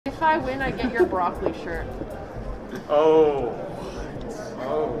if I win, I get your broccoli shirt. Oh.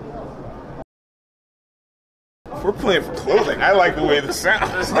 Oh. If we're playing for clothing, I like the way this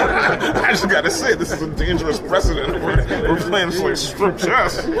sounds. I just gotta say, this is a dangerous precedent. We're playing for like strip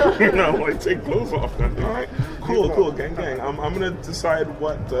chess. You know, like take clothes off. Then. All right, cool, gang. I'm gonna decide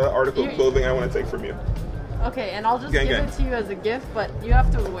what article of clothing I want to take from you. Okay, and I'll just give it to you as a gift, but you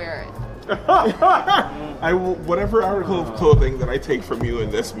have to wear it. I will, whatever article of clothing that I take from you in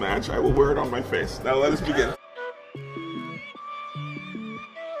this match, I will wear it on my face. Now let us begin.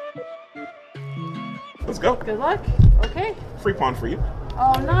 Let's go. Good luck. Okay. Free pawn for you.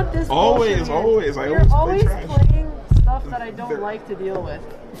 Oh, not this. Always. You're always playing stuff that I don't like to deal with.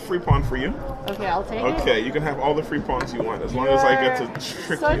 Free pawn for you. Okay, I'll take it. Okay, you can have all the free pawns you want as long as I get to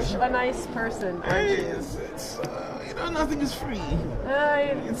trick you. Such a nice person. Hey, it's you know, nothing is free.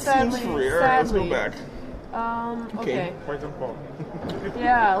 It Sadly, seems free. All right, let's go back. Okay. Right on ball.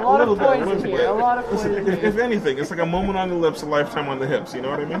 Yeah, a lot of poison here. A lot of poison here. If anything, it's like a moment on the lips, a lifetime on the hips. You know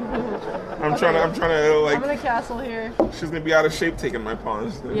what I mean? I'm trying to like. I'm gonna castle here. She's gonna be out of shape taking my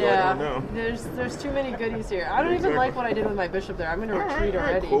pawns. Yeah. I don't know. There's too many goodies here. I don't even like what I did with my bishop there. I'm gonna retreat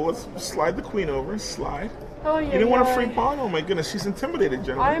already. Cool. Let's slide the queen over. Slide. Oh yeah. You didn't want a free pawn? Oh my goodness, she's intimidated,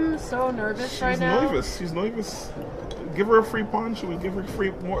 General. I'm so nervous right now. She's nervous. Give her a free pawn. Should we give her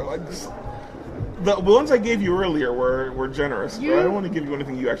free more like this? The ones I gave you earlier were generous, but I don't want to give you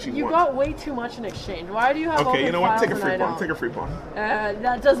anything you actually want. You got way too much in exchange. Why do you have all Okay, you know what? Take a free pawn. Take a free pawn.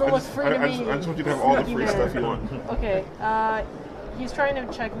 That doesn't look free to me. I just want you to have all the free stuff you want. Okay, he's trying to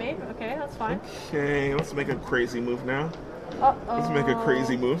checkmate. Okay, that's fine. Okay, let's make a crazy move now. Uh-oh. Let's make a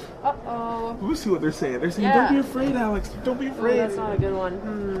crazy move. Uh-oh. We'll see what they're saying. They're saying, don't be afraid, Alex. Don't be afraid. Oh, that's not a good one.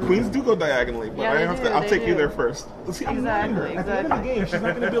 Queens do go diagonally, but I'll take you there first. Let's see, I'm warning her. At the end of the game, she's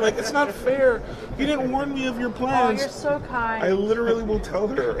not going to be like, it's not fair. You didn't warn me of your plans. Oh, you're so kind. I literally will tell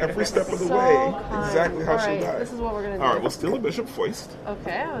her every step of the way exactly how she'll die. This is what we're going to do. All right, we'll steal a bishop foist.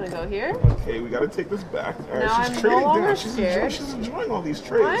 Okay, I'm going to go here. Okay, we got to take this back. All right, now she's I'm trading no longer down. scared. She's enjoying all these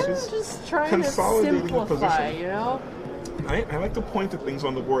trades. I'm just trying to simplify, you know? I like to point to things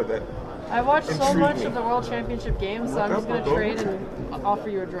on the board that I watched so much of the World Championship games, so I'm just going to trade and offer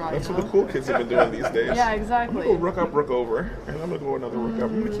you a draw. That's what the cool kids have been doing these days. Yeah, exactly. I'm going to go rook up, rook over, and I'm going to go another rook up.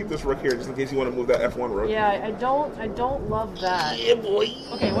 I'm going to keep this rook here just in case you want to move that F1 rook. Yeah, I don't love that. Yeah, boy.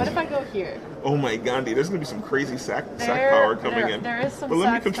 Okay, what if I go here? Oh my Gandhi, there's going to be some crazy sack power coming in. There is some but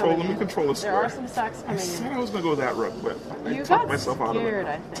sacks let me control the square. There are some sacks coming in. I said I was going to go that rook, but I got myself out of it.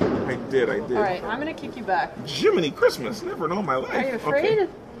 I think. I did. Alright, I'm going to kick you back. Jiminy Christmas, never know in my life. Are you afraid? Okay.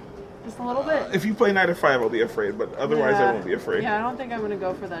 Just a little bit. If you play knight f5, I'll be afraid, but otherwise I won't be afraid. Yeah, I don't think I'm going to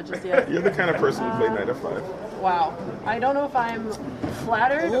go for that just yet. You're the kind of person who play knight f5. Wow. I don't know if I'm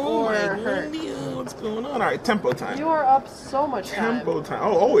flattered or hurt. What's going on? All right, tempo time. You are up so much time. Tempo time.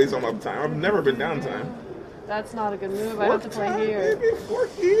 Oh, always I'm up time. I've never been down time. That's not a good move. I have to play here. Baby, 4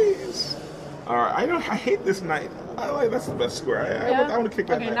 keys. All right, I hate this knight. That's the best square. I want to kick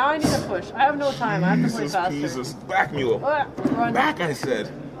that knight. Okay, now I need to push. I have no time. I have to play faster. Jesus, back mule. Run. Back, I said.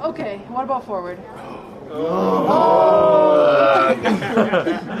 Okay, what about forward? Oh. Alright,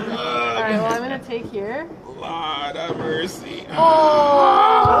 well, I'm going to take here. Lord have mercy. And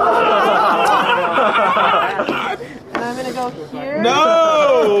I'm going to go here.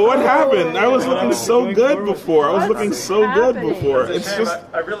 No! What happened? I was looking so good before. It's just...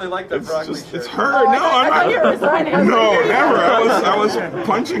 I really like that broccoli shirt. It's her. No, I'm not. No, never. I was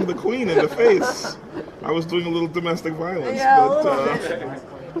punching the queen in the face. I was doing a little domestic violence. Yeah, but,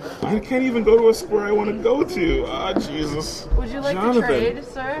 I can't even go to a square I want to go to. Ah, Jesus. Would you like to trade,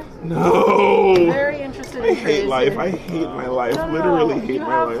 sir? No. Very interested in I hate life. I hate my life. Literally hate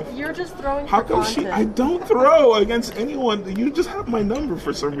my life. You're just throwing How for come content. I don't throw against anyone. You just have my number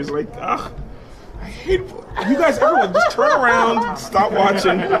for some reason. Like, ugh. I hate you guys. Everyone, just turn around. Stop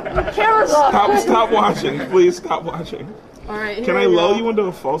watching. Camera's off. Stop watching. Please stop watching. All right. Can I lull you into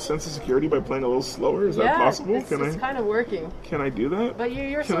a false sense of security by playing a little slower? Is that possible? It's kind of working. Can I do that? But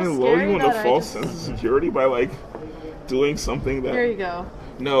you're so scary. Can I lull you into a false sense of security by like doing something that? Here you go.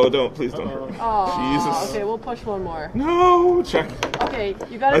 No, don't. Please don't hurt me. Oh, Jesus. Okay, we'll push one more. No, check. Okay,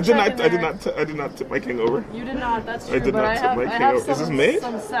 you gotta check I did not tip my king over. You did not. That's true. I did not tip my king over. Is this mate?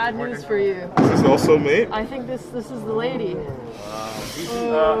 Some sad news for you. Is this also mate? I think this is the lady.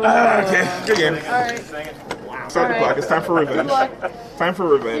 Okay, good game. All right. Start the clock. It's time for revenge. Time for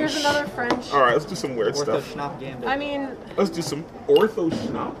revenge. Here's another French. All right, let's do some weird stuff. I mean, let's do some ortho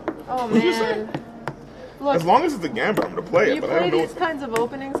schnapp. Oh man. Look, as long as it's a gambit, I'm gonna play it. But I don't know. You play these kinds of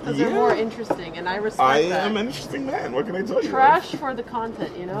openings because they're more interesting, and I respect that. I am an interesting man. What can I tell you? Trash for the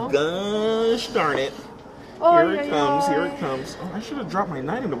content, you know. Gosh darn it! Oh, here it comes. Here it comes. Oh, I should have dropped my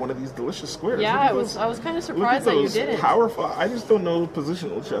knight into one of these delicious squares. Yeah, I was kind of surprised that you didn't. Powerful. I just don't know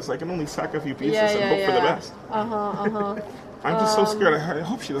positional chess. I can only sack a few pieces and hope for the best. I'm just so scared. I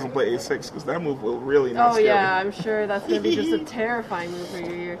hope she doesn't play a6 because that move will really not scare me. I'm sure that's going to be just a terrifying move for you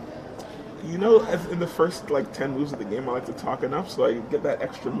here. You know, in the first like 10 moves of the game, I like to talk enough so I get that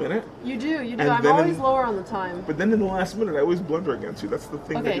extra minute. You do. And I'm always lower on the time. But then in the last minute, I always blunder against you. That's the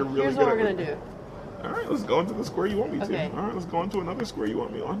thing that you're really good at. Here's what we're going to do. All right, let's go into the square you want me to. All right, let's go into another square you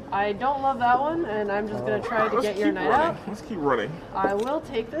want me on. I don't love that one, and I'm just going to try to get your knight out. Let's keep running. I will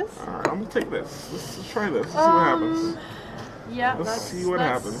take this. All right, I'm going to take this. Let's try this. Let's see what happens. Yeah, let's see what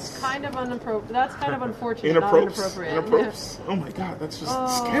happens. Kind of inappropriate. That's kind of unfortunate. Inappropriate. Inappropriate. Oh my God, that's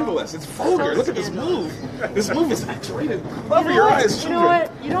just scandalous. It's vulgar. Look at this move. This move is X-rated. Cover your eyes, children.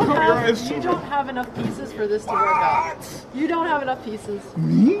 You know what? You don't have enough pieces for this to work out. You don't have enough pieces.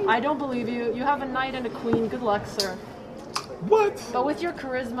 Me? I don't believe you. You have a knight and a queen. Good luck, sir. What? But with your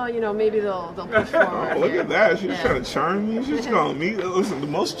charisma, you know, maybe they'll push forward. Look at that. She's trying to charm me. She's calling me. Listen, the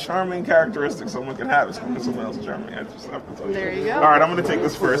most charming characteristic someone can have is calling someone else charming. I just have to tell you. There you go. All right, I'm going to take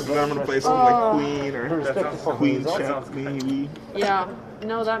this first, and then I'm going to play something like queen or queen check, maybe. Yeah.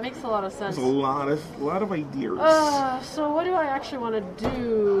 No, that makes a lot of sense. There's a lot of ideas. So what do I actually want to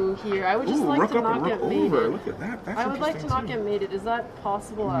do here? I would just like to not get mated. Look at that. That's I would like to not get mated. Is that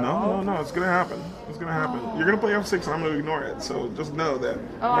possible at all? No. It's gonna happen. It's gonna happen. You're gonna play f6, and I'm gonna ignore it. So just know that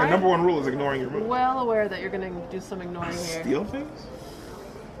my number one rule is ignoring your move. Well aware that you're gonna do some ignoring here. Steal things?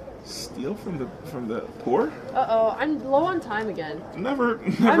 Steal from the poor? I'm low on time again. Never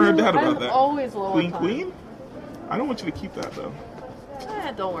a doubt about that. I'm always low on time. Queen? I don't want you to keep that though.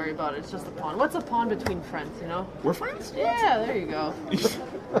 Don't worry about it. It's just a pawn. What's a pawn between friends, you know? We're friends? Yeah, there you go.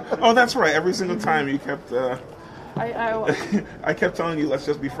 Oh, that's right. Every single time you kept... I kept telling you, let's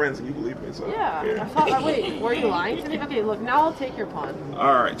just be friends, and you believed me. So I thought, wait, were you lying to me? Okay, look, now I'll take your pawn.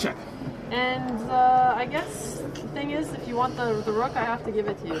 All right, check. And I guess the thing is, if you want the rook, I have to give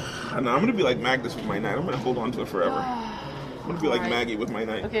it to you. No, I'm going to be like Magnus with my knight. I'm going to hold on to it forever. I'm going to be like Maggie with my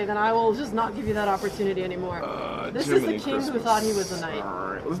knight. Okay, then I will just not give you that opportunity anymore. This is the king who thought he was a knight.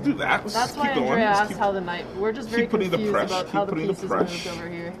 Alright, let's do that. That's why Andrea asked how the knight... We're just very confused about how the pieces moved over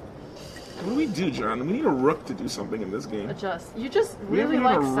here. What do we do, John? We need a rook to do something in this game. Adjust. You just really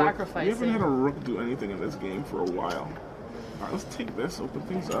like sacrificing. We haven't had a rook do anything in this game for a while. Alright, let's take this, open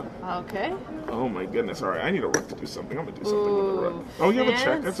things up. Okay. Oh my goodness. Alright, I need a rook to do something. I'm going to do something with the rook. Oh, you have a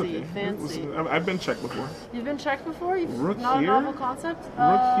check? That's okay. Fancy. I've been checked before. You've been checked before? Rook not here, a novel concept?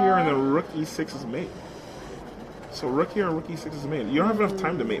 Rook here, and then rook e6 is mate. So rook here and rook e6 is mate. You don't have enough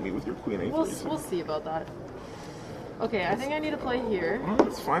time to mate me with your queen a3. We'll see about that. Okay, I think I need to play here. Oh,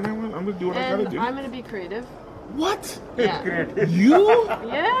 that's fine. I'm going to do what I got to do. I'm going to be creative. What? Yeah. You?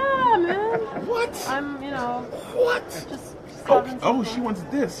 Yeah, man. What? I'm, you know. What? Just oh, she wants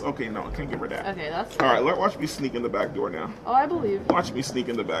this. Okay, no, I can't give her that. Okay, that's all right. Watch me sneak in the back door now. Oh, I believe. Watch me sneak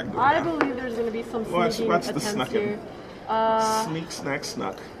in the back door. I believe there's going to be some sneaking watch the attempts snucking. here. Sneak, snack,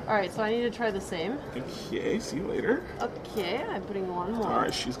 snuck. All right, so I need to try the same. Okay, see you later. Okay, I'm putting one more. All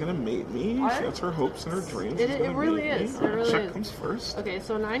right, she's gonna mate me. That's her hopes and her dreams. It really is. It really check is. comes first. Okay,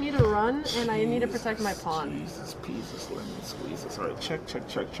 so now I need to run, and I need to protect my pawn. Jesus, lemon squeezes. All right, check.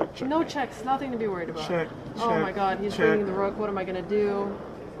 No checks, nothing to be worried about. Check. Oh my God, he's bringing the rook. What am I gonna do?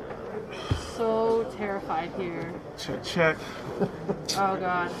 So terrified here. Check. Oh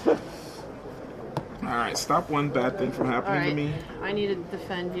God. Alright, stop one bad thing from happening to me. I need to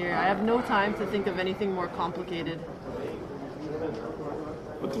defend here. I have no time to think of anything more complicated.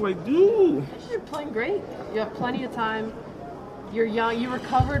 What do I do? You're playing great. You have plenty of time. You're young. You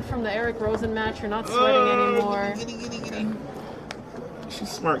recovered from the Eric Rosen match. You're not sweating anymore. She's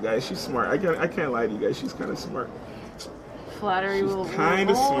smart, guys. She's smart. I can't lie to you guys. She's kind of smart. Flattery will kind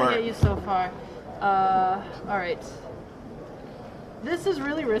of smart. Get you so far. All right. This is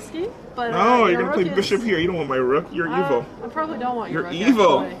really risky, but no, you're gonna play bishop here. You don't want my rook. You're evil. I probably don't want your rook. You're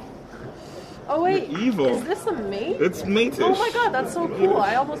evil. Actually. Oh wait, you're evil. Is this a mate? It's mate-ish. Oh my God, that's so cool.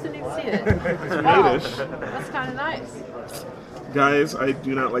 I almost didn't even see it. It's wow, mate-ish. that's kind of nice. Guys, I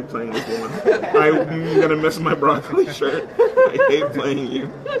do not like playing this woman. I'm gonna miss my broccoli shirt. I hate playing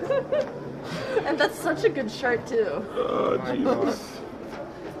you. And that's such a good shirt too. Oh Jesus.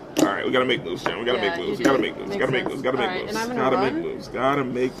 Alright, we gotta make moves, Jen. We gotta make moves. Gotta make moves. Gotta make moves. Gotta make moves. Gotta make moves. Gotta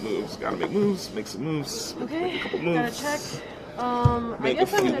make moves. Gotta make moves. Make some moves. Okay. Make a couple moves. Gotta check. I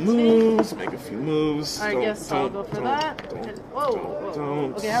guess I'm gonna make a few moves. I guess I'll go for that.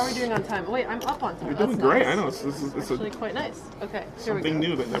 Whoa. Okay, how are we doing on time? Wait, I'm up on time. You're doing great. I know. It's actually quite nice. Okay, here we go. Something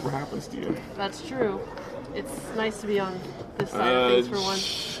new that never happens to you. That's true. It's nice to be on this side of things for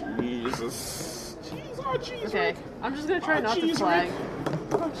once. Jesus. Oh, jeez, Okay, Rick. I'm just gonna try not to jeez, flag. Rick.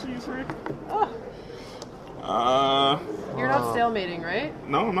 Oh, jeez, Rick. Oh, you're not stalemating, right?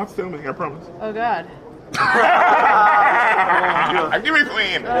 No, I'm not filming, I promise. Oh God. Give me a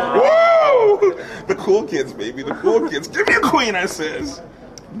queen! Woo! The cool kids, baby, the cool kids. Give me a queen, I says.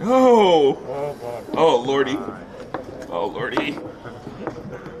 No! Oh, lordy. Oh, lordy.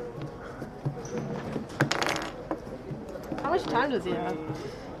 How much time does he have?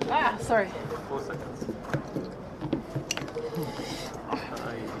 Ah, sorry. 4 seconds.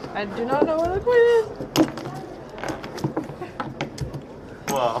 I do not know where the queen is.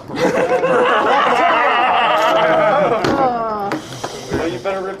 Wow. Oh. Well, you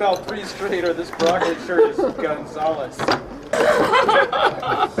better rip out 3 straight or this broccoli shirt is Gonzalez.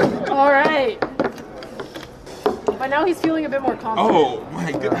 All right. By now he's feeling a bit more confident. Oh,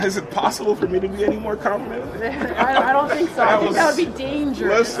 my goodness. Is it possible for me to be any more confident? I don't think so. I think that would be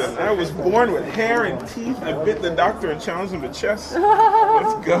dangerous. Listen, I was born with hair and teeth. I bit the doctor and challenged him to chess.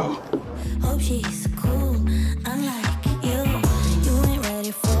 Let's go. Hope she's